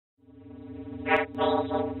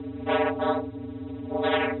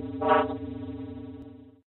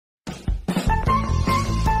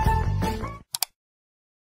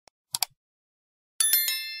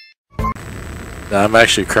I'm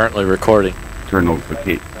actually currently recording. Turn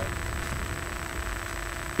notification.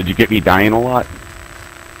 Did you get me dying a lot?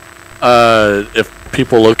 If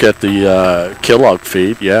people look at the kill log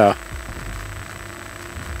feed, yeah.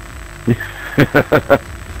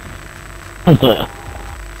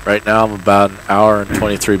 Right now I'm about an hour and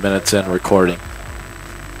 23 minutes in recording.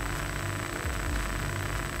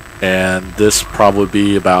 And this probably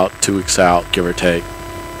be about 2 weeks out, give or take.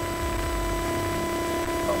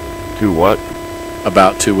 2 what?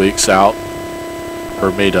 About 2 weeks out for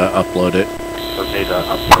me to upload it.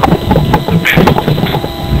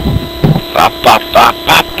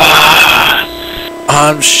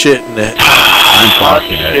 I'm shitting it. I'm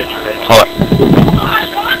fucking it.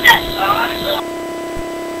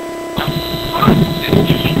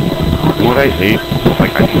 You know what I hate?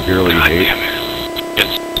 Like, I severely hate?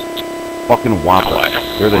 Fucking Whopper.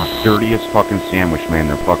 They're the dirtiest fucking sandwich, man.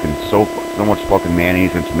 They're fucking so much fucking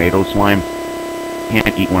mayonnaise and tomato slime.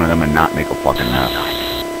 Can't eat one of them and not make a fucking mess.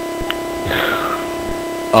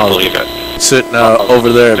 Oh, believe it. Sitting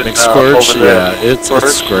over there at McSquirch, yeah, it's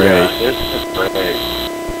great.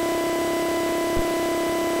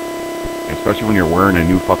 Especially when you're wearing a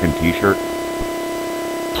new fucking t-shirt.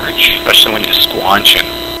 Especially when you're squanching.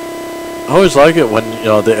 I always like it when, you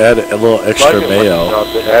know, they add a little extra mayo.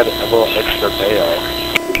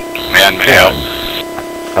 Man, mayo.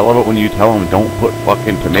 I love it when you tell them don't put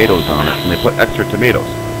fucking tomatoes on it, and they put extra tomatoes.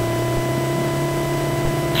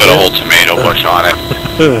 Put a whole tomato bush on it.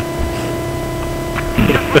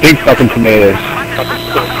 Big fucking tomatoes.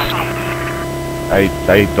 I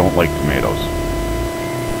don't like tomatoes.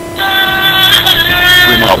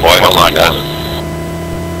 Oh boy, hold on, guys.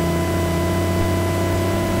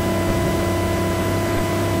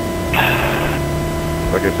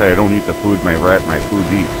 Like I said, I don't eat the food my food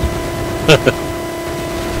eats.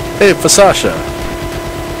 Hey, Fasasha.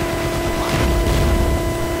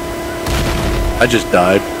 I just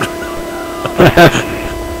died.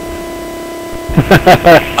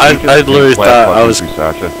 I literally thought I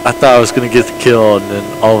was gonna get the kill, and then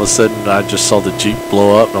all of a sudden I just saw the Jeep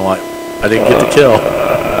blow up, and I'm like, I didn't get the kill.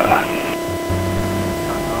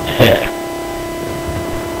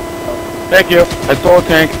 Thank you. I stole a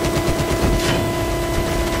tank.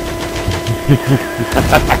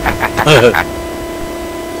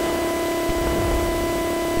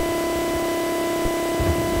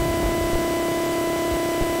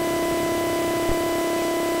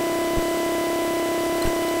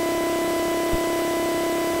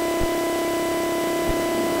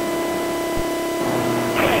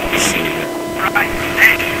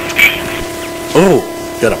 Oh,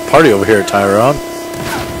 got a party over here, Tyrone.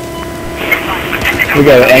 We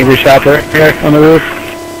got an angry shopper here on the roof.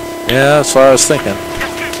 Yeah, that's what I was thinking.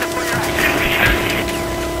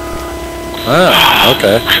 Ah,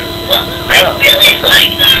 okay.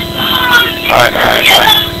 Alright.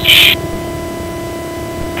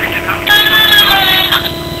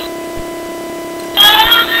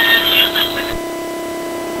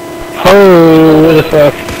 Oh, what the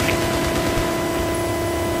fuck?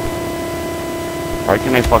 Why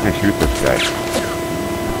can't I fucking shoot this guy?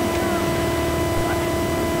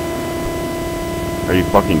 Are you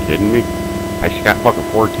fucking kidding me? I just got fucking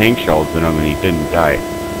 4 tank shells in him and he didn't die.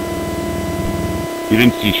 You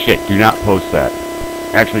didn't see shit. Do not post that.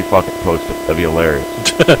 Actually, fucking post it. That'd be hilarious.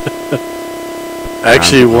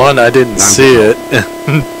 Actually, 1, I didn't see it.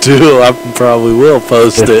 2, I probably will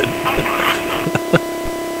post it.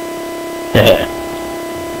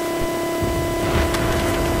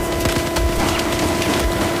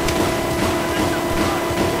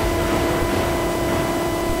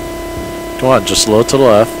 Come on, just low to the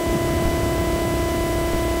left.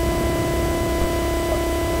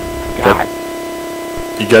 God.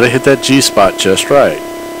 You gotta hit that G spot just right.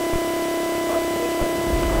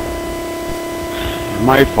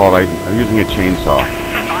 My fault. I'm using a chainsaw.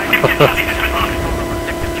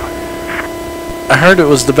 I heard it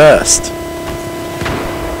was the best.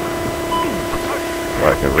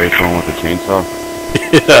 What, I could race one with a chainsaw?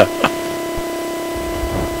 Yeah.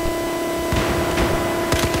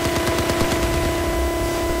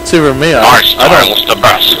 See, for me,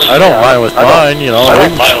 I don't mind with mine, you know,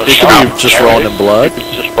 it could be just rolling in blood.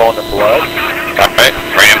 Right,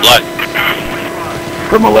 rain in blood.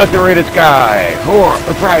 From a left-rated sky, for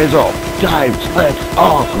reprisal, dive, let's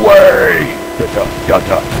off, way! There you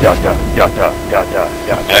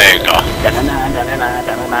go.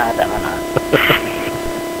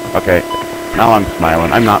 Okay, now I'm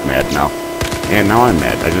smiling. I'm not mad now. And now I'm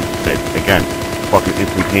mad. I just said, again, fucking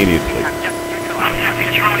instantaneously.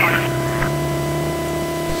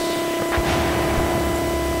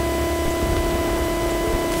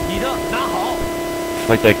 It's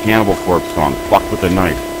like that Cannibal Corpse song, Fuck with a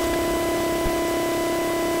Knife.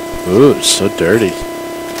 Ooh, it's so dirty.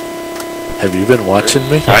 Have you been watching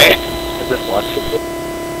me? Right? I've been watching it.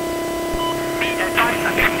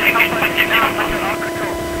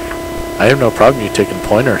 I have no problem you taking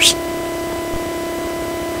pointers.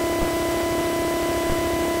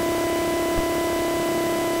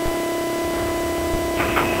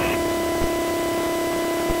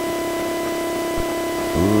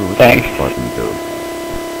 Ooh, what's Thanks. this button do?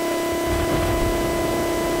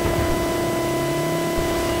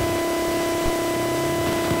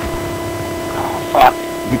 Oh, fuck.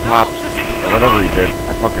 He popped. Whatever he did,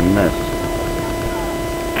 I fucking missed.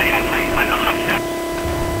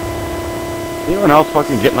 Anyone else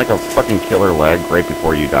fucking getting like a fucking killer lag right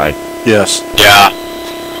before you die? Yes. Yeah.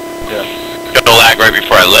 Got the lag right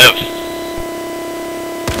before I live.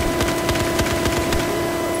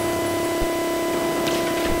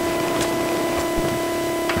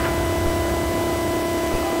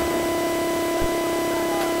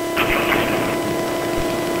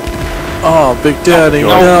 Oh, Big Daddy,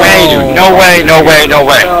 No way, dude. No way, no way, no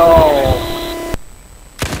way.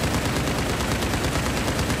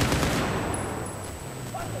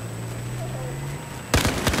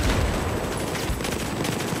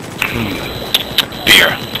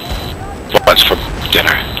 Beer. What's for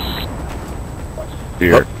dinner?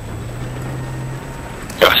 Beer.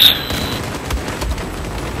 Yes.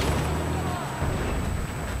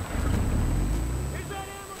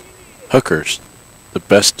 Hookers. The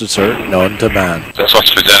best dessert known to man. That's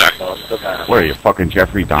what's for dinner. What are you, fucking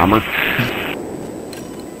Jeffrey Dahmer?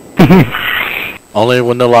 Only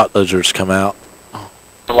when the lot lizards come out.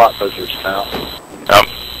 A lot lizards now.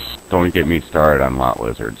 Don't get me started on lot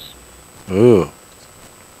lizards. Ooh.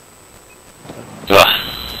 Ugh.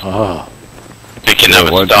 Oh. Think you never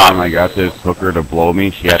One stop. time I got this hooker to blow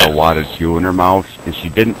me, she had a wad of chew in her mouth, and she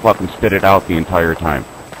didn't fucking spit it out the entire time.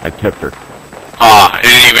 I tipped her. Ah,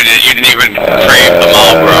 you didn't even frame them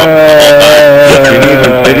all, bro.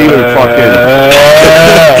 Didn't even fucking...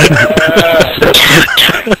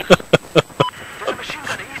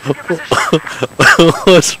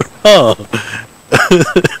 What's wrong?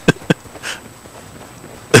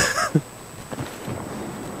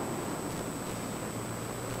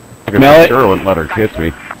 Smell it? Sure wouldn't let her kiss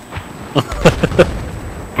me.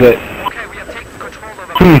 But,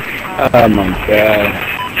 oh my god.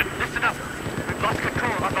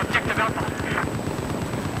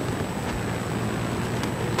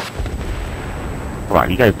 Come on,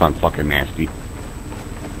 you guys sound fucking nasty.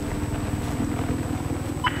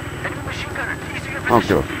 I don't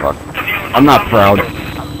give a fuck. I'm not proud.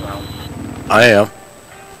 I am.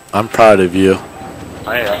 I'm proud of you.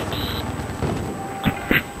 I am.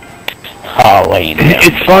 Oh, Lane.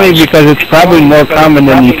 It's funny because it's probably more common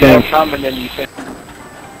than you think.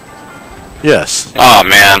 Yes. Oh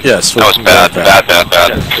man. Yes. That was bad, bad, bad,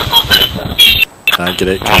 bad. Can I get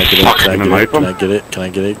it? Can I get it? Can I get it? Can I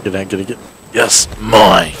get it? Can I get it? Can I get it? Yes,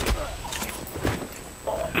 mine.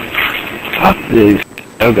 Fuck these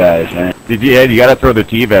no guys, man. Did you, Ed, you gotta throw the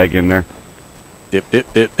teabag in there. Dip,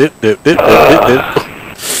 dip, dip, dip, dip, dip, dip, dip, dip.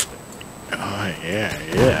 Oh,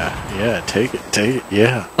 yeah. Take it,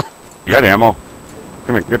 yeah. You got ammo?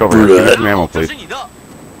 Come here, get over here. Give me some ammo, please.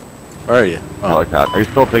 Where are you? I like that. Are you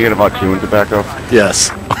still thinking about chewing tobacco?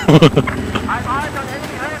 Yes.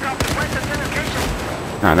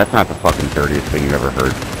 Nah, that's not the fucking dirtiest thing you ever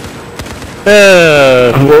heard.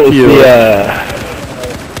 What was the,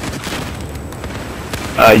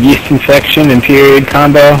 yeast infection and period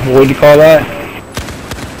combo? What would you call that?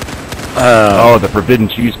 Oh, the forbidden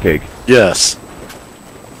cheesecake. Yes.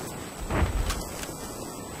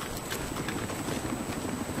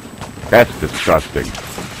 That's disgusting.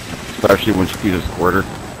 Especially when she sees a squirter.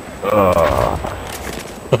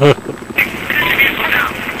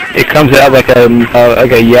 It comes out like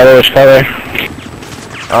a yellowish color.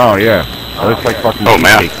 Oh, yeah. It looks like fucking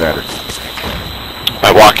cheesecake batter.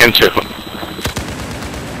 I walk into.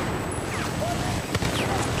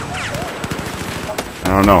 I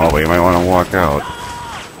don't know, but you might want to walk out.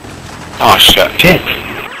 Oh shit. Shit.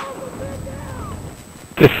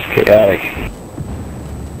 This is chaotic.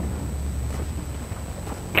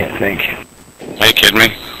 Can't think. Are you kidding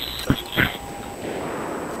me?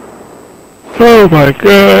 Oh my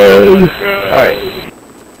god. Alright.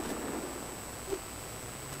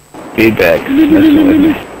 Feedback. Messing with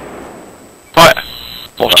me. What? The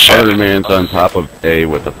Bullshit. other man's on top of A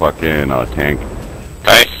with the fucking tank.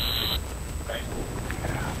 Hey.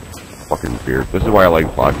 fucking beer. This is why I like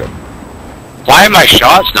vodka. Why are my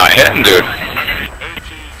shots not hitting, dude?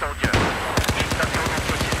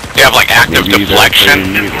 You have like active Maybe deflection.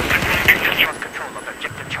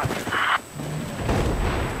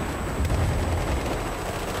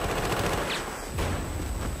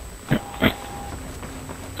 I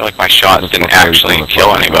feel like my shots didn't actually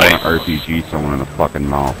kill anybody. RPG someone in the fucking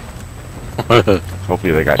mouth.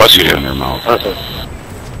 Hopefully they got What's shit you in their mouth.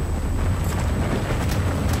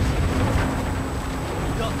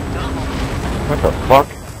 What the fuck?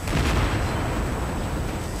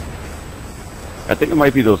 I think it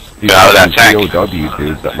might be these POW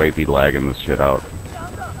dudes that might be lagging this shit out.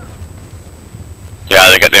 Yeah,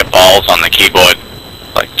 they got their balls on the keyboard.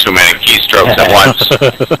 Like too many keystrokes at once.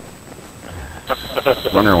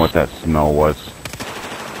 Wondering what that smell was.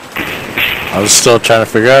 I was still trying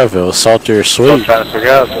to figure out if it was salty or sweet. I'm trying to figure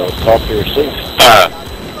out if it was salty or sweet.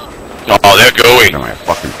 Oh, they're gooey. My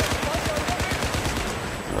fucking.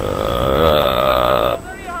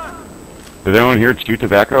 Did anyone here chew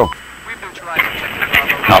tobacco?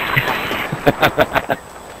 No.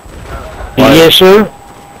 Yes, sir.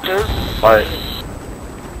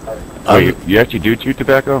 Wait, you actually do chew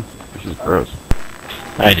tobacco? This is gross.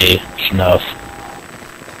 I do. Snuff.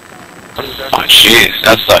 Oh, jeez,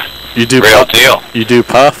 that's the You do real puff? deal. You do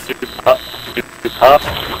puff?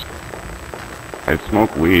 I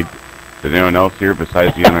smoke weed. Did anyone else here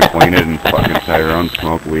besides the unacquainted and fucking Tyrone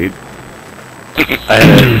smoke weed?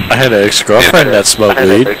 I had an ex-girlfriend that smoked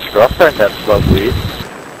weed. Ex-girlfriend that smoked weed.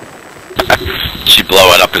 She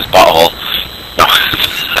blow it up his butthole.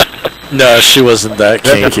 No, she wasn't that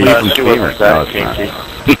kinky. She wasn't that kinky.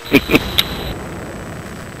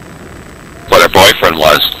 What her boyfriend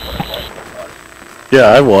was. Yeah,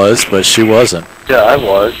 I was, but she wasn't. Yeah, I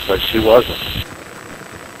was, but she wasn't.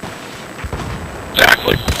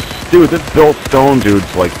 Exactly. Dude, this Bill Stone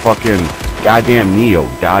dude's like fucking goddamn Neo,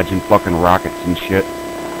 dodging fucking rockets and shit.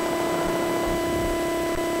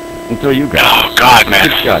 Until you got Oh, God, man.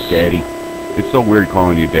 Good shot, Daddy. It's so weird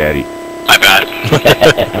calling you Daddy. I bet.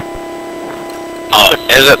 Oh,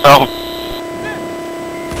 is it though?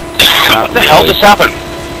 What the hell just happened?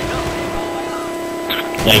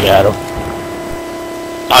 I got him.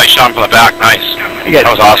 Oh, he shot him from the back. Nice. That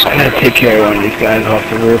was awesome. I'm gonna take care of one of these guys off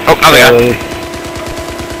the roof. Oh, another guy.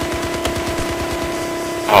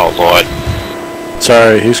 Oh, Lord.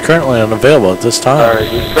 Sorry, he's currently unavailable at this time.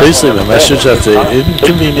 Please leave a message at the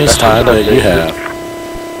inconvenience time that you have.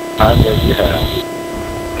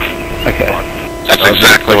 Okay. That's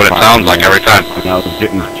exactly what it sounds like every time. And I was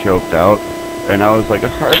getting choked out, and I was like,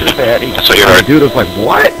 "It's harder, Daddy." That's what you And heard. the dude was like,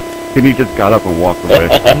 "What?" And he just got up and walked away.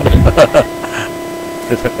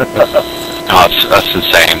 Oh, that's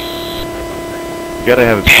insane. You gotta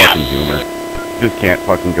have his fucking humor. You just can't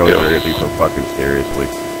fucking go seriously so fucking seriously.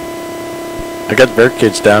 I got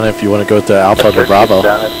barricades down if you want to go to Alpha to Bravo.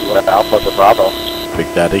 Alpha to Bravo. Big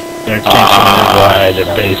Daddy. They're changing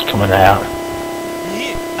their base coming out.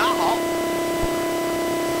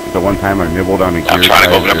 The one time I nibbled on a gear I'm trying to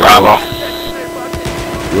go over to tire, Bravo.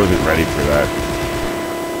 He wasn't ready for that.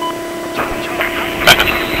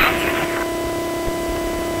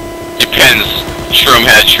 Depends.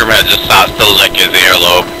 Shroomhead just starts to lick his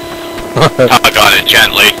earlobe. Tug on it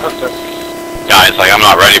gently. Guy's like, I'm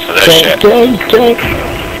not ready for this shit. Tank.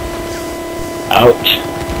 Ouch.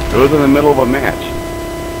 It was in the middle of a match.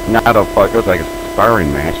 Not a fuck. It was like a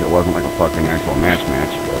sparring match. It wasn't like a fucking actual match,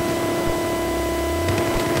 but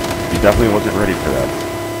he definitely wasn't ready for that.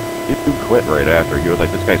 He quit right after. He was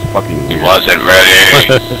like, "This guy's fucking He weird." wasn't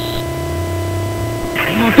ready.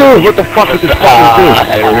 Dude, what the fuck is this fucking dude?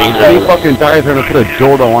 I And he fucking dies trying to put a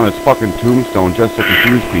dildo on his fucking tombstone just to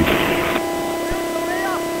confuse people.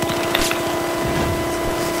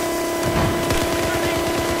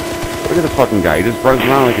 Look at this fucking guy. He just runs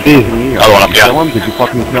around like a fucking Neo. Other one up, Did you yeah. kill him? Did you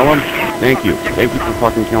fucking kill him? Thank you. Thank you for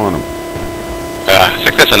fucking killing him. I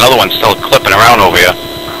think there's another one still clipping around over here.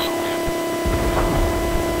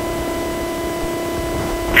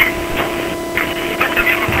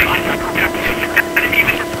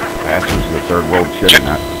 Bastards of the third world shit in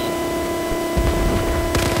that.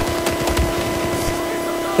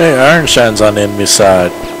 Hey, Ironshine's on the enemy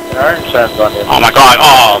side. Ironshine's on him. Oh my god,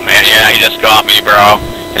 oh man, yeah, he just got me, bro.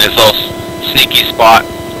 In his little sneaky spot.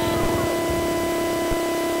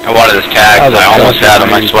 I wanted his tags, I almost had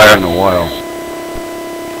him, I swear. In a while.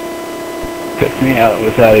 Took me out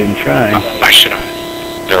without even trying. I should have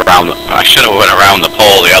went around the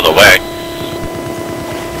pole the other way.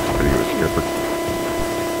 Are you a skipper?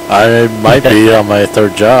 I might be on my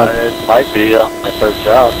third job. It might be my third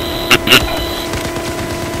job.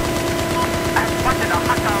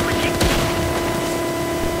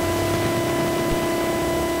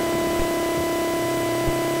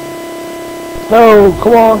 No,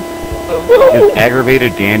 come on. Is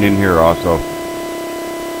aggravated Dan in here also?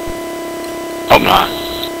 Hope not.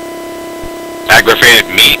 Aggravated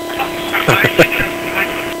meat.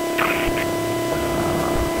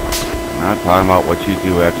 I'm not talking about what you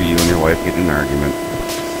do after you and your wife get in an argument.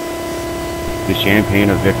 The champagne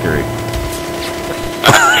of victory.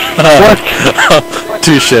 What?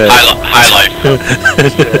 Touche. High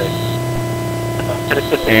life.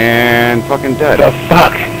 And fucking dead. The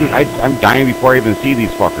fuck? Dude, I'm dying before I even see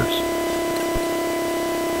these fuckers.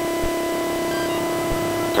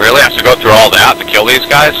 Really have to go through all that to kill these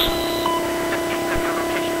guys?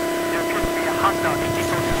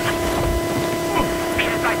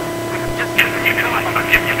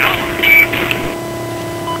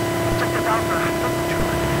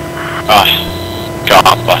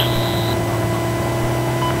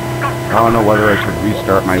 I don't know whether I should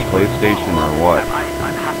restart my PlayStation or what.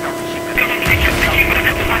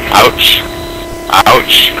 Ouch.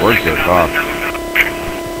 Ouch. Where's your off?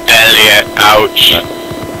 Elliot, ouch.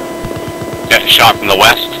 Getting shot from the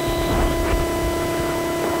west.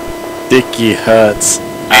 Dicky hurts.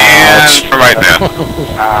 And from right there.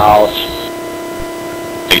 Ouch.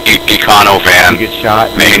 Econo van. You get shot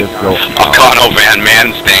and you just go. Econo van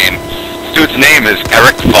Manstein. This dude's name is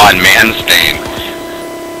Eric von Manstein.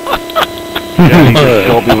 Yeah, he just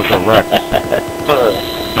killed me with a wreck.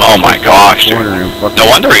 Oh my gosh, dude. Fucking- No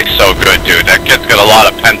wonder he's so good, dude. That kid's got a lot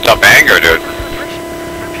of pent-up anger, dude.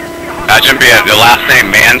 Imagine being the last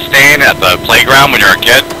name Manstein at the playground when you're a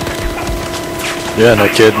kid. Yeah, no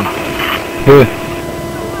kidding.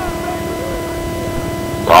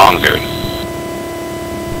 Wrong, dude.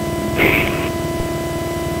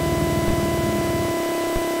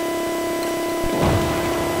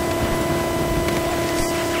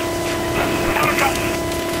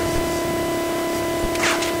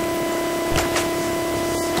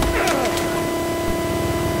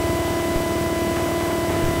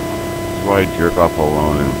 That's why I jerk off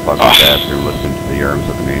alone in the fucking bathroom listening to the arms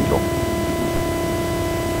of an angel.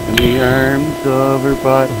 In the arms of her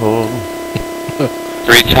butthole.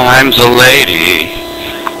 3 times a lady.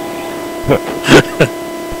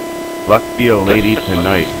 Let's be a lady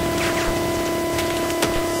tonight.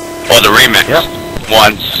 Or the remix. Yep.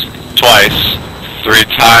 Once, twice, 3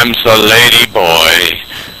 times a lady boy.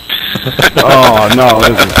 Oh no,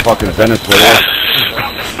 this is fucking Venezuela.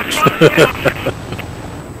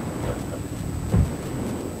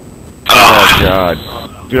 Oh god.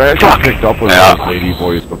 Dude, I actually picked up with those lady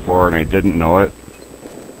boys before and I didn't know it.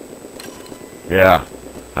 Yeah.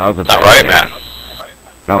 That was a Not right, man.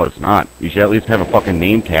 No, it's not. You should at least have a fucking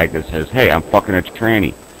name tag that says, hey, I'm fucking a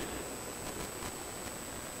tranny.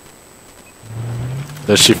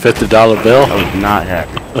 Does she fit the dollar bill? I was not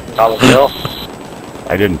happy. Dollar bill?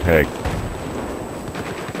 I didn't peg.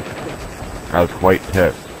 I was quite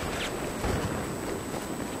pissed.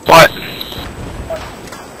 What?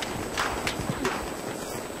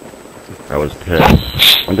 I was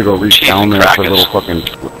pissed. Went to go reach down there for little fucking...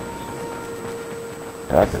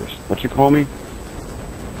 Crackers. What you call me?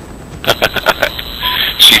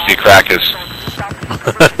 Cheesy crackers.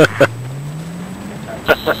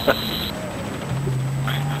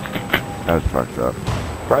 That was fucked up.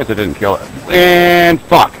 Surprised I didn't kill it. And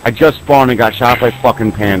fuck! I just spawned and got shot by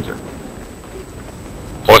fucking Panzer.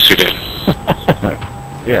 Of course you did.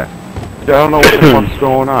 Yeah. I don't know what the fuck's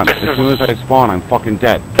going on. As soon as I spawn, I'm fucking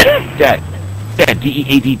dead. Dead. Dead.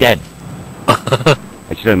 D-E-A-D dead.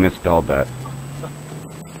 I should have misspelled that.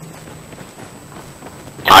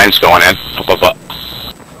 Mine's going in. Up.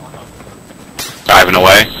 Driving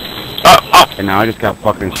away. Oh. And now I just got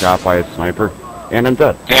fucking shot by a sniper. And I'm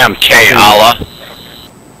dead. Damn K-Allah.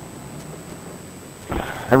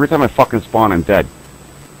 Every time I fucking spawn, I'm dead.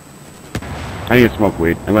 I need to smoke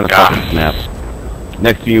weed. I'm gonna fucking snap.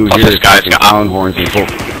 Next thing you Oh, hear this is guy's fucking got- clown horns and full.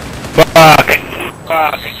 Fuck!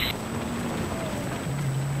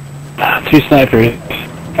 Two snipers.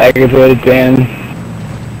 Aggravated Dan.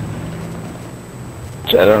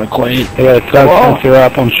 Shadow and Queen. They got a tug sensor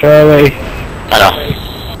up on Charlie. I know.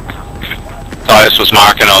 Thought this was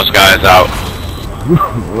marking those guys out.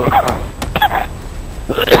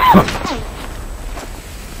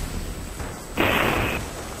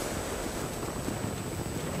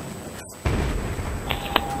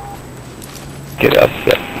 Get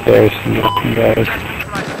upstairs and get some guys.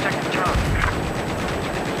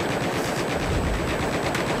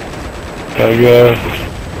 Gotta go.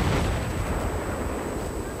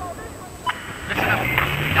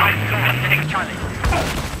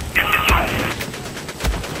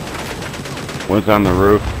 One's on the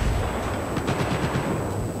roof.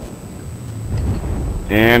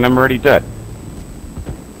 And I'm already dead.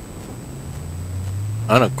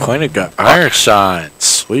 Unacquainted got iron shine.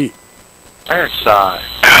 Sweet. Iron sign.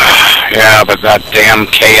 Yeah, but that damn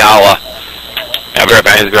Kayala. Yeah, be right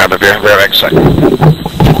back. Grab a beer. Be right back. Second.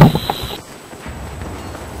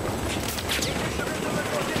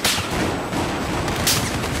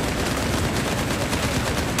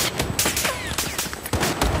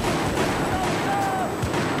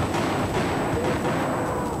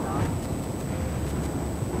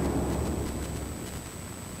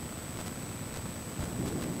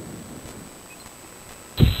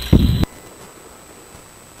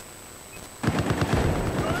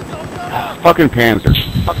 Fucking Panzer.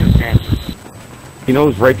 He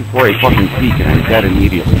knows right before he fucking peek and I'm dead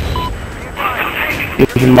immediately.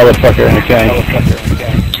 He's a motherfucker in the gang.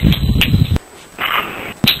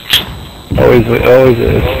 Always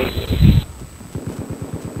is.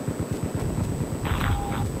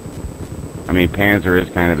 I mean, Panzer is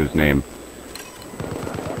kind of his name.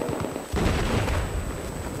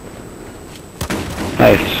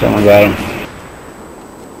 Nice, someone got him.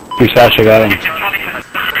 Sasha got him.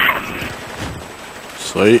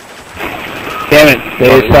 Sweet. Damn it,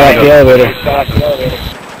 they stopped the elevator.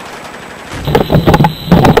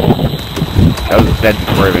 That was dead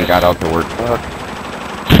before I even got out to work.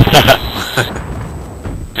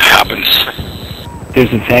 Happens.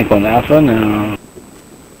 There's a tank on Alpha? No.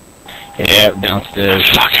 Yeah, downstairs.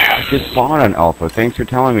 Fuck yeah. I just spawned on Alpha. Thanks for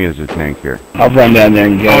telling me there's a tank here. I'll run down there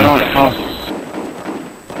and get him.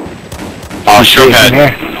 Oh, sure,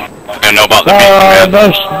 man. I know about the beacon,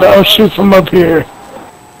 man. Don't shoot from up here.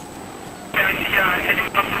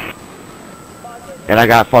 And I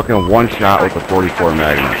got fucking one shot with a 44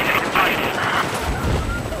 Magnum.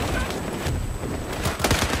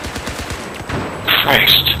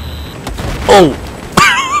 Christ. Oh!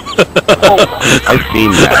 I've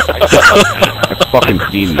seen that. I've fucking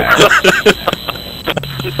seen that.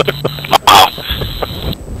 Wow.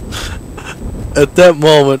 At that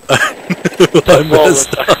moment, I knew I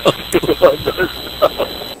messed up.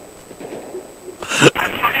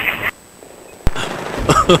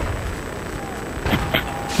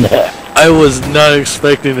 I was not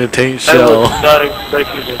expecting a taint shell.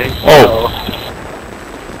 Oh.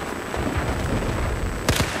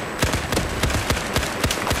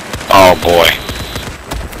 Oh boy.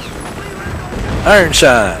 Iron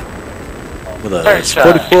shine with a Iron shine.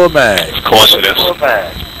 44 mag. Of course it is.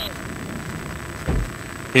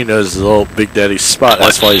 He knows his little Big Daddy's spot.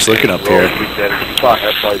 That's why he's looking up here.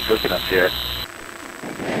 That's why he's looking up here.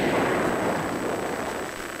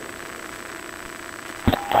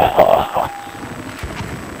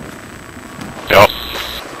 Yep.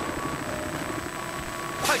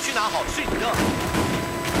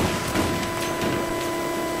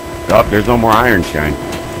 Oh, there's no more iron shine.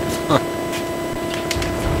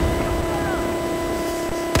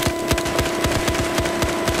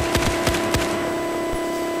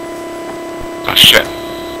 Oh shit.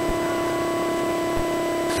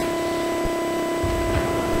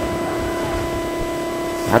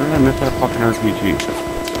 How did I miss that fucking RPG?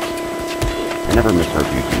 I never miss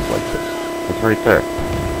RPGs like this. It's right there.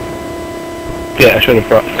 Yeah, I should have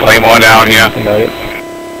brought. Claymore down here.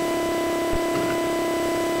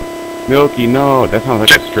 Milky, no, that sounds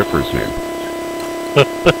like a stripper's name.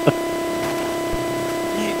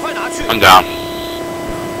 I'm down.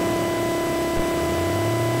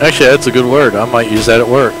 Actually, that's a good word. I might use that at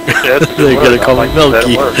work. They're gonna call me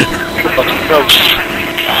Milky. Milky.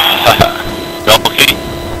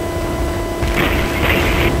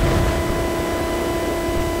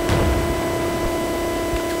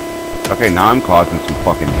 Okay, now I'm causing some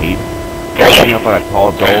fucking heat. Walking up on a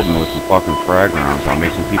tall building with some fucking frag rounds, I'll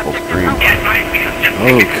make some people scream.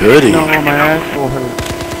 Oh, goody. No, my asshole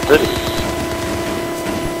hurts.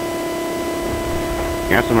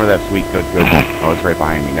 Got some of that sweet good. Oh, it's right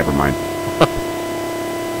behind me, never mind.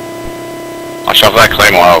 I'll shove that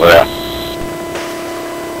Claymore over there.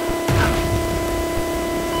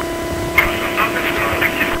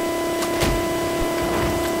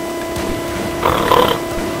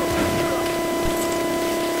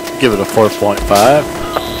 Give it a 4.5.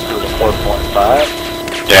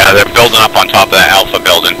 Yeah, they're building up on top of that Alpha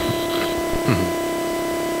building.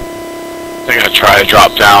 They're gonna try to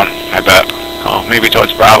drop down, I bet. Oh, maybe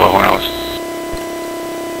towards Bravo, who knows.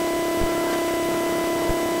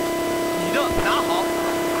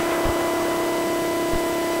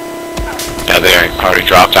 Yeah, they already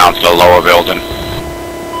dropped down to the lower building.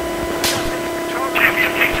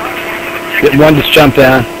 One just jumped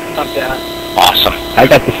down. Awesome. I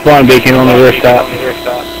got the spawn beacon on the rooftop.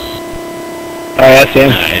 Alright, that's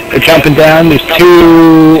him. They're jumping down. There's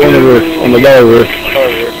two on the roof, on the lower roof.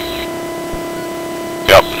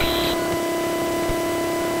 Yep.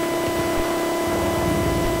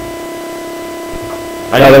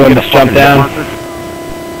 Another one just jumped down.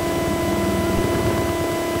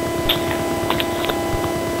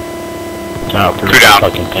 No, Two down.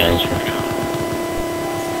 fucking pants.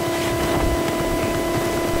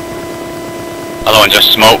 Other one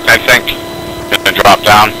just smoked, I think. Gonna drop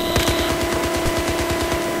down.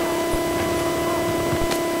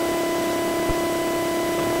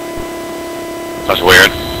 That's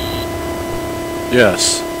weird.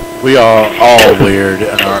 Yes. We are all weird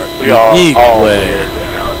in our unique way.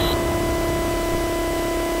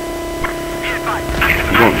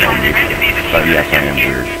 You don't know me, but yes, I am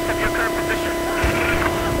weird.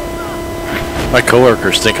 My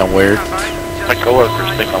coworkers think I'm weird. I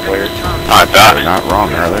bet. They're not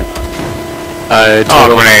wrong, are they? I Oh,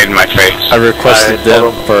 told them, grenade in my face. I requested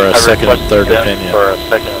them for a second and third opinion.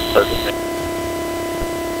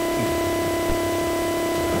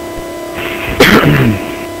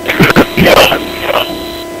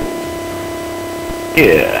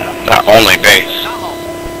 Yeah. Not only base.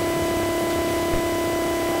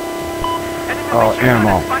 Oh,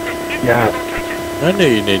 ammo. Yeah. I knew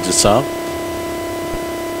you needed some.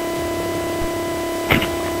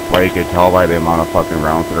 Well, you could tell by the amount of fucking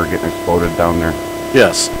rounds that are getting exploded down there.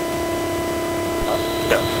 Yes.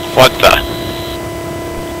 What the?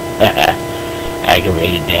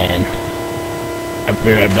 Aggravated Dan. I'll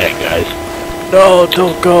be right back, guys. No,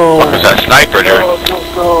 don't go. What was that sniper doing?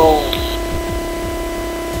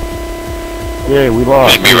 Yeah, we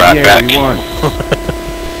lost. Be right yeah, back. we won.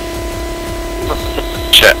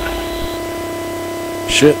 Shit.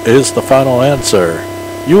 Shit is the final answer.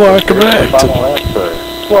 You are correct.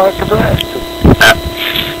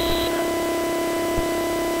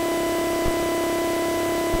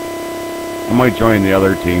 I might join the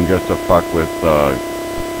other team just to fuck with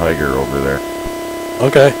Tiger over there.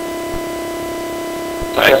 Okay.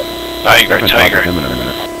 Tiger, I'm gonna talk Tiger. to him in a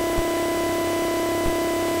minute.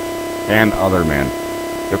 And other man.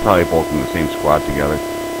 They're probably both in the same squad together.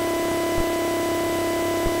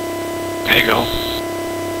 There you go.